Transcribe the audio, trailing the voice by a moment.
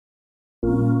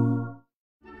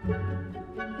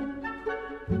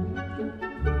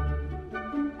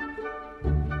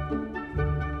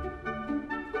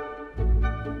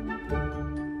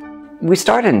We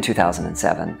started in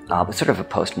 2007 with sort of a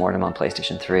post-mortem on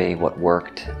PlayStation 3, what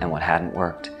worked and what hadn't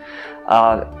worked.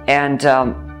 By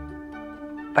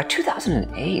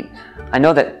 2008, I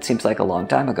know that seems like a long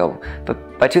time ago,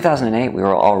 but by 2008 we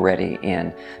were already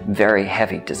in very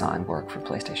heavy design work for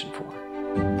PlayStation 4.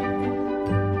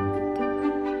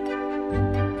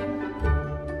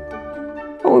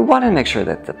 Well, we wanted to make sure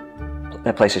that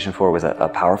that PlayStation 4 was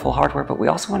a powerful hardware, but we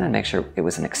also wanted to make sure it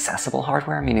was an accessible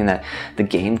hardware, meaning that the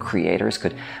game creators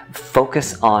could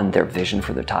focus on their vision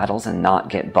for their titles and not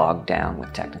get bogged down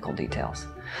with technical details.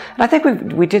 And I think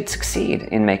we did succeed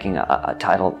in making a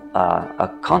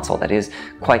console that is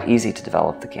quite easy to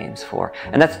develop the games for.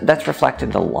 And that's reflected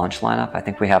in the launch lineup. I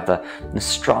think we have the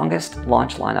strongest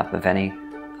launch lineup of any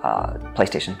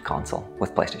PlayStation console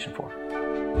with PlayStation 4.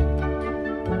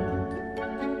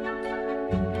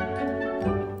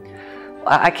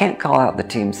 I can't call out the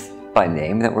teams by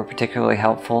name that were particularly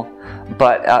helpful,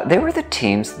 but they were the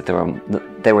teams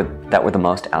that were the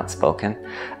most outspoken.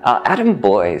 Adam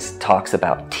Boyes talks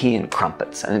about tea and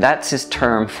crumpets, and that's his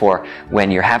term for when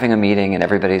you're having a meeting and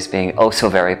everybody's being oh so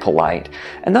very polite.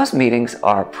 And those meetings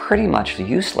are pretty much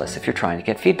useless if you're trying to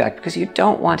get feedback, because you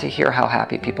don't want to hear how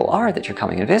happy people are that you're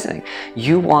coming and visiting.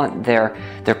 You want their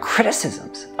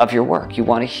criticisms of your work. You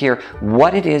want to hear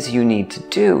what it is you need to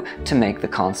do to make the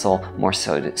console more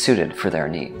suited for their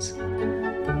needs.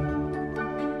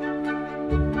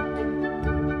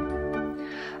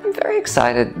 I'm very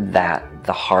excited that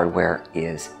the hardware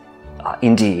is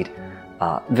indeed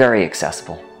very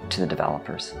accessible to the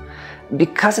developers.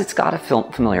 Because it's got a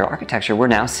familiar architecture, we're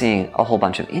now seeing a whole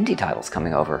bunch of indie titles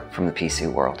coming over from the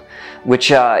PC world,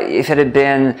 which if it had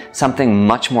been something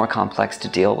much more complex to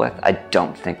deal with, I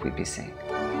don't think we'd be seeing.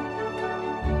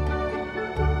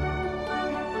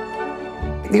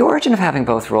 The origin of having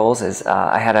both roles is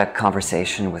I had a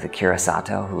conversation with Akira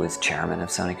Sato, who was chairman of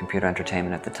Sony Computer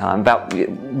Entertainment at the time, about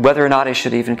whether or not I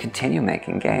should even continue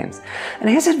making games. And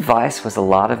his advice was a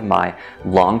lot of my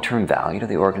long-term value to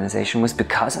the organization was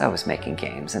because I was making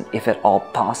games, and if at all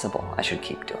possible, I should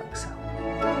keep doing so.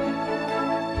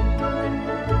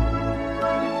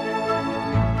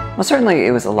 Well, certainly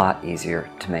it was a lot easier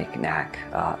to make Knack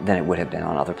than it would have been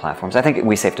on other platforms. I think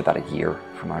we saved about a year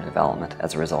from our development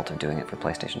as a result of doing it for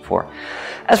PlayStation 4.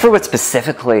 As for what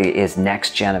specifically is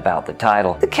next-gen about the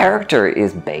title, the character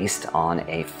is based on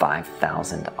a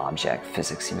 5,000 object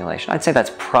physics simulation. I'd say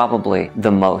that's probably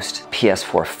the most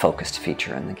PS4-focused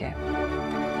feature in the game.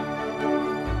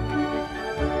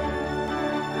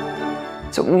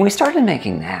 So when we started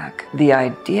making Knack, the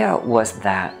idea was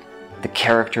that the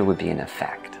character would be an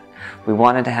effect. We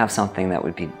wanted to have something that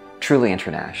would be truly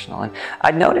international. And I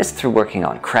noticed through working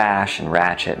on Crash and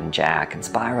Ratchet and Jack and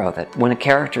Spyro that when a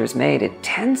character is made, it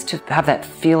tends to have that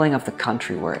feeling of the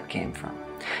country where it came from.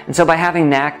 And so by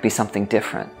having Knack be something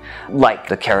different, like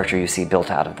the character you see built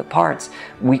out of the parts,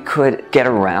 we could get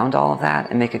around all of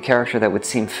that and make a character that would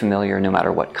seem familiar no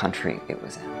matter what country it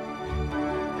was in.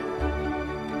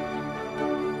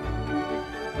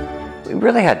 We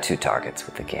really had two targets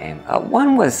with the game.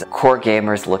 One was core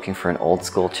gamers looking for an old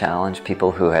school challenge,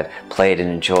 people who had played and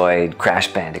enjoyed Crash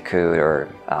Bandicoot or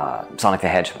Sonic the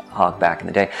Hedgehog back in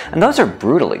the day. And those are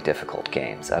brutally difficult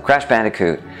games. Crash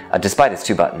Bandicoot, despite its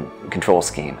two-button control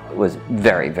scheme, was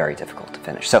very, very difficult to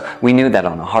finish. So we knew that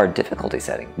on a hard difficulty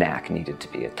setting, Knack needed to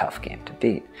be a tough game to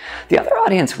beat. The other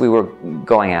audience we were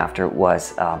going after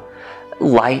was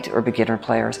light or beginner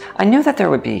players. I knew that there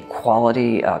would be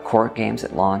quality core games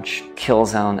at launch,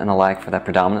 Killzone and the like for that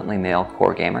predominantly male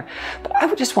core gamer, but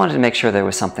I just wanted to make sure there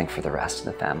was something for the rest of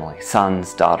the family,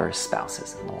 sons, daughters,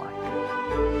 spouses, and the like.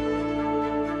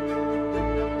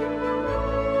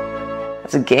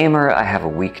 As a gamer, I have a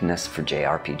weakness for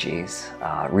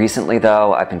JRPGs. Recently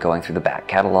though, I've been going through the back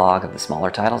catalog of the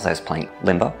smaller titles. I was playing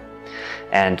Limbo,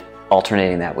 and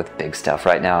alternating that with big stuff.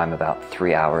 Right now I'm about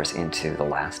 3 hours into The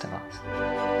Last of Us.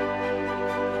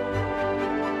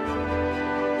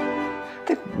 I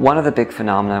think one of the big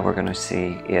phenomena we're going to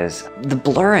see is the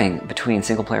blurring between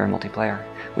single player and multiplayer.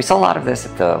 We saw a lot of this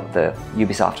at the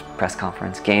Ubisoft press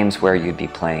conference, games where you'd be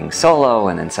playing solo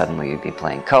and then suddenly you'd be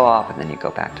playing co-op and then you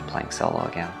go back to playing solo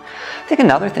again. I think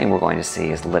another thing we're going to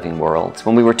see is living worlds.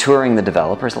 When we were touring the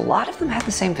developers, a lot of them had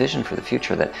the same vision for the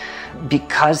future, that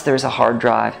because there's a hard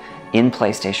drive in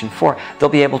PlayStation 4, they'll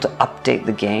be able to update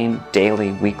the game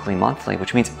daily, weekly, monthly,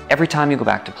 which means every time you go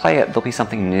back to play it, there'll be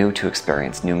something new to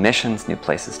experience, new missions, new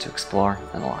places to explore,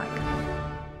 and the like.